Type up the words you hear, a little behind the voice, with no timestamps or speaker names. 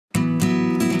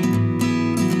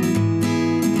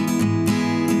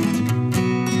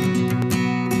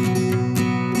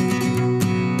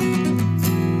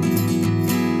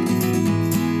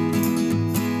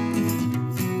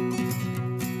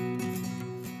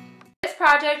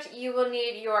project, you will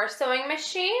need your sewing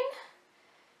machine,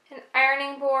 an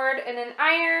ironing board and an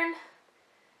iron,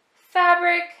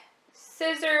 fabric,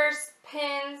 scissors,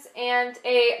 pins, and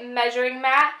a measuring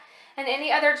mat, and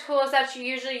any other tools that you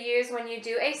usually use when you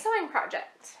do a sewing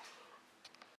project.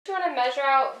 You want to measure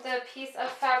out the piece of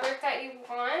fabric that you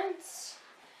want.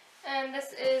 And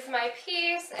this is my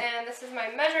piece, and this is my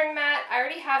measuring mat. I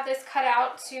already have this cut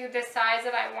out to the size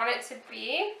that I want it to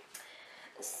be.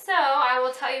 So I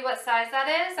will tell you what size that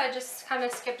is. I just kind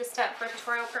of skipped a step for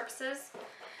tutorial purposes.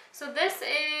 So this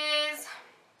is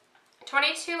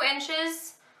 22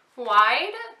 inches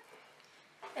wide,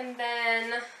 and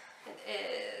then it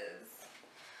is,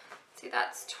 let's see,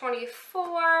 that's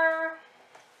 24.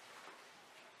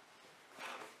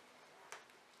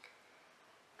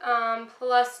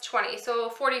 Plus 20, so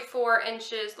 44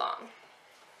 inches long.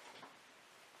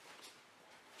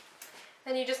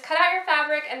 Then you just cut out your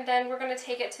fabric, and then we're going to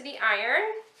take it to the iron.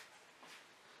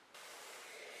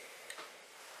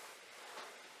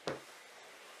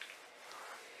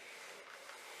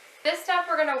 This step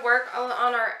we're going to work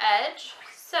on our edge,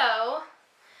 so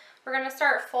we're going to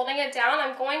start folding it down.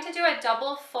 I'm going to do a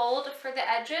double fold for the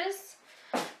edges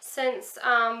since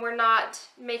we're not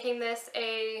making this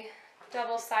a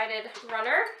double-sided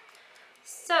runner.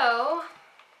 So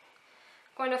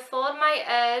I'm going to fold my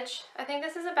edge. I think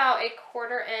this is about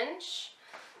 1/4 inch.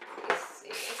 Let's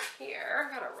see here.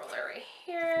 Got a ruler right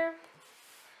here.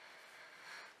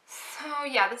 So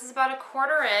yeah, this is about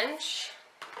 1/4 inch.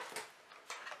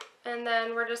 And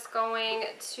then we're just going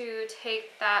to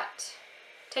take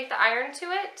the iron to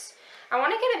it. I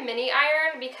want to get a mini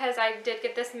iron because I did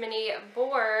get this mini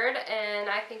board, and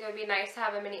I think it would be nice to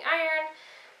have a mini iron.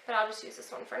 But I'll just use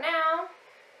this one for now.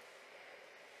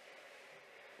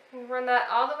 And run that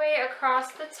all the way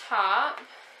across the top.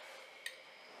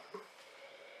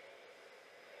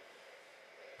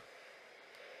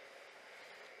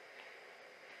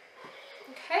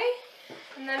 Okay,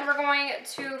 and then we're going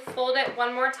to fold it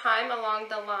one more time along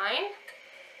the line.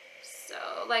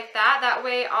 So like that. That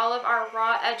way all of our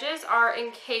raw edges are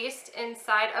encased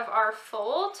inside of our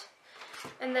fold.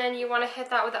 And then you want to hit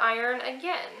that with the iron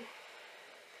again.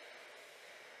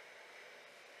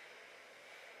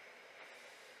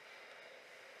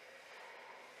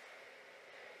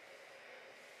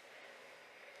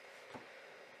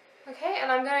 Okay,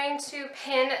 and I'm going to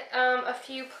pin a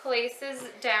few places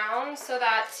down so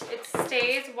that it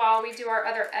stays while we do our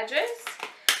other edges.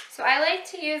 So I like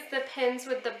to use the pins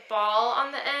with the ball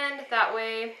on the end. That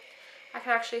way I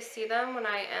can actually see them when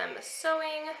I am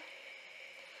sewing.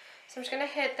 So I'm just going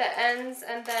to hit the ends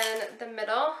and then the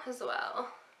middle as well.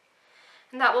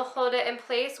 And that will hold it in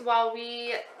place while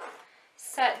we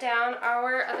set down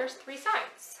our other 3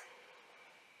 sides.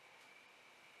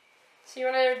 So you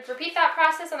want to repeat that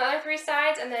process on the other 3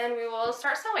 sides, and then we will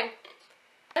start sewing.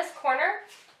 This corner,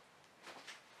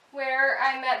 where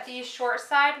I'm at the short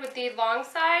side with the long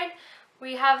side,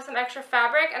 we have some extra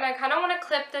fabric, and I kind of want to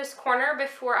clip this corner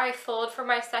before I fold for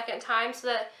my second time so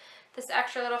that this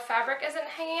extra little fabric isn't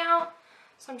hanging out.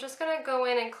 So I'm just going to go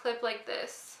in and clip like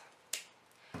this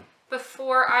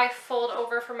before I fold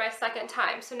over for my second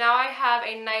time. So now I have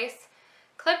a nice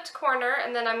clipped corner,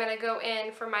 and then I'm going to go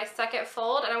in for my second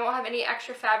fold, and I won't have any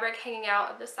extra fabric hanging out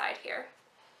of the side here.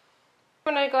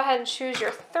 I'm going to go ahead and choose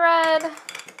your thread.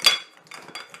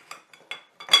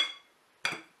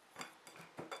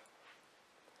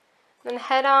 Then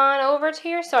head on over to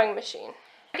your sewing machine.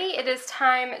 Ready? It is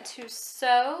time to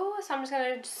sew. So I'm just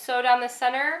going to sew down the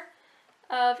center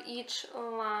of each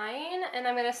line, and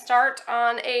I'm going to start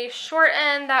on a short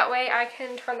end. That way I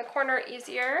can turn the corner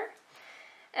easier.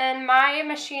 And my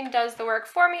machine does the work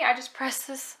for me. I just press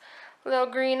this little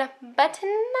green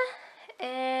button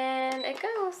and it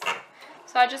goes.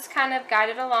 So I just kind of guide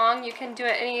it along. You can do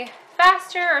it any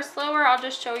faster or slower. I'll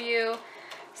just show you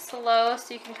slow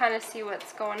so you can kind of see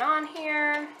what's going on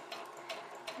here.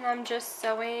 And I'm just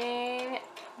sewing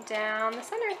down the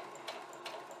center.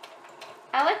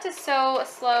 I like to sew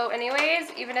slow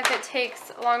anyways, even if it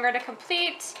takes longer to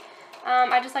complete.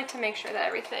 I just like to make sure that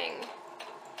everything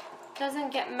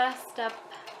doesn't get messed up.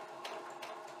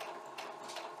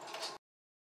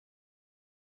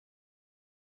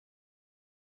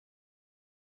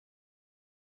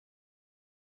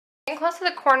 Getting close to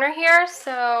the corner here,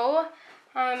 so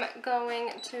I'm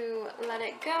going to let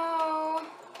it go.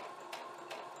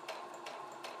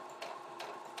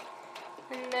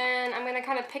 And then I'm going to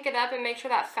kind of pick it up and make sure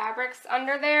that fabric's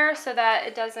under there so that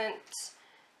it doesn't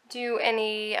do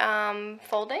any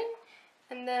folding.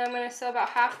 And then I'm going to sew about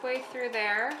halfway through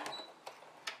there.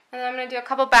 And then I'm going to do a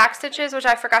couple back stitches, which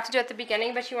I forgot to do at the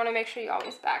beginning, but you want to make sure you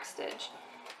always back stitch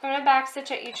I'm going to back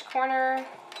stitch at each corner,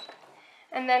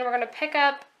 and then we're going to pick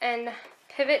up and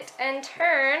pivot and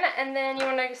turn, and then you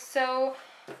want to sew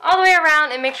all the way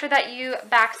around and make sure that you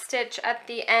back stitch at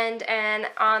the end and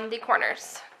on the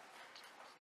corners.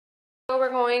 So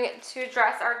we're going to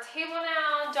dress our table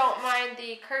now. Don't mind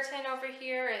the curtain over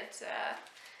here. It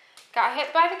got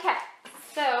hit by the cat.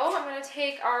 So I'm going to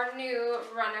take our new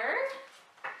runner.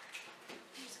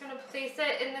 I'm just going to place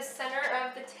it in the center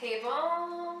of the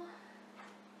table.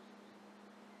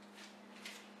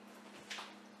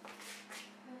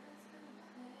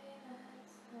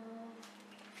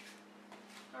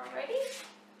 Alrighty.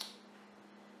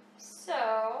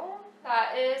 So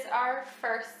that is our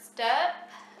first step.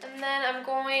 And then I'm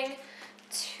going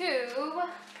to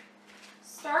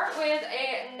start with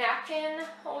a napkin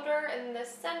holder in the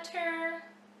center.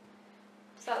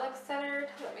 Does that look centered?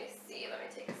 Let me see. Let me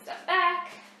take a step back.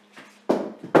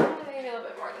 Maybe a little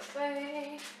bit more this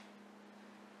way.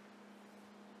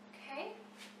 Okay.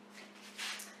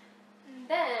 And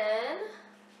then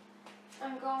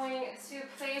I'm going to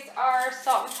place our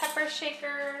salt and pepper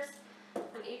shakers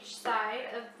on each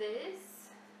side of this.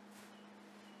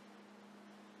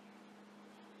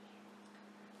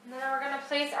 And then we're going to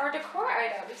place our decor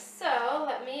items. So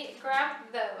let me grab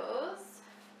those.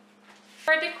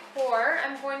 For decor,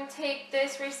 I'm going to take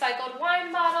this recycled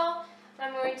wine bottle, and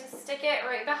I'm going to stick it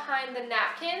right behind the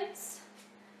napkins.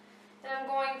 And I'm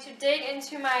going to dig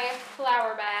into my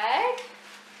flower bag.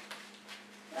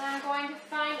 And I'm going to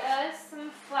find us some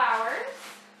flowers.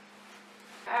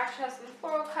 I actually have some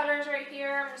floral cutters right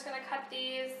here. I'm just going to cut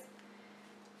these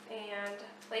and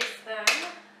place them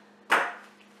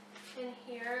in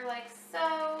here like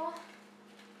so.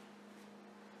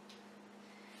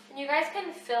 And you guys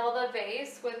can fill the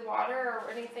vase with water or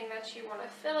anything that you want to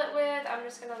fill it with. I'm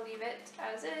just going to leave it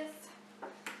as is.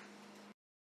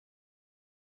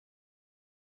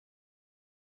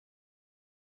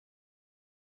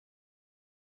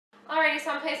 Alrighty,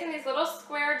 so I'm placing these little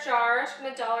square jars from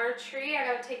the Dollar Tree. I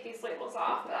gotta take these labels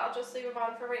off, but I'll just leave them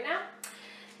on for right now.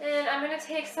 And I'm gonna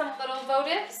take some little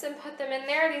votives and put them in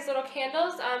there, these little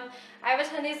candles. I have a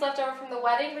ton of these left over from the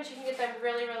wedding, but you can get them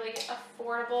really, really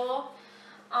affordable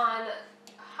on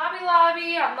Hobby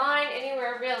Lobby, online,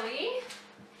 anywhere really.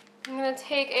 I'm gonna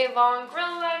take a long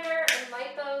grill lighter and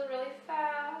light those really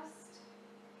fast.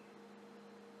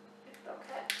 If they'll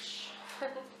catch.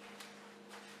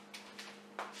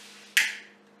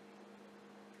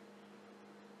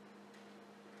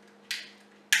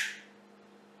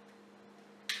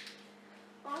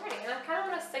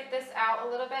 Stick this out a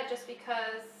little bit just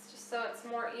so it's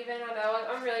more even. I know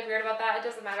I'm really weird about that. It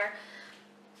doesn't matter.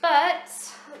 But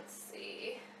let's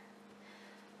see.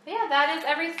 But yeah, that is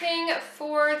everything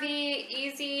for the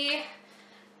easy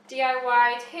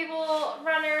DIY table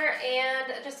runner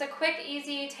and just a quick,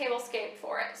 easy tablescape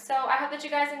for it. So I hope that you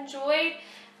guys enjoyed,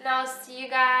 and I'll see you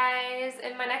guys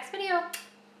in my next video.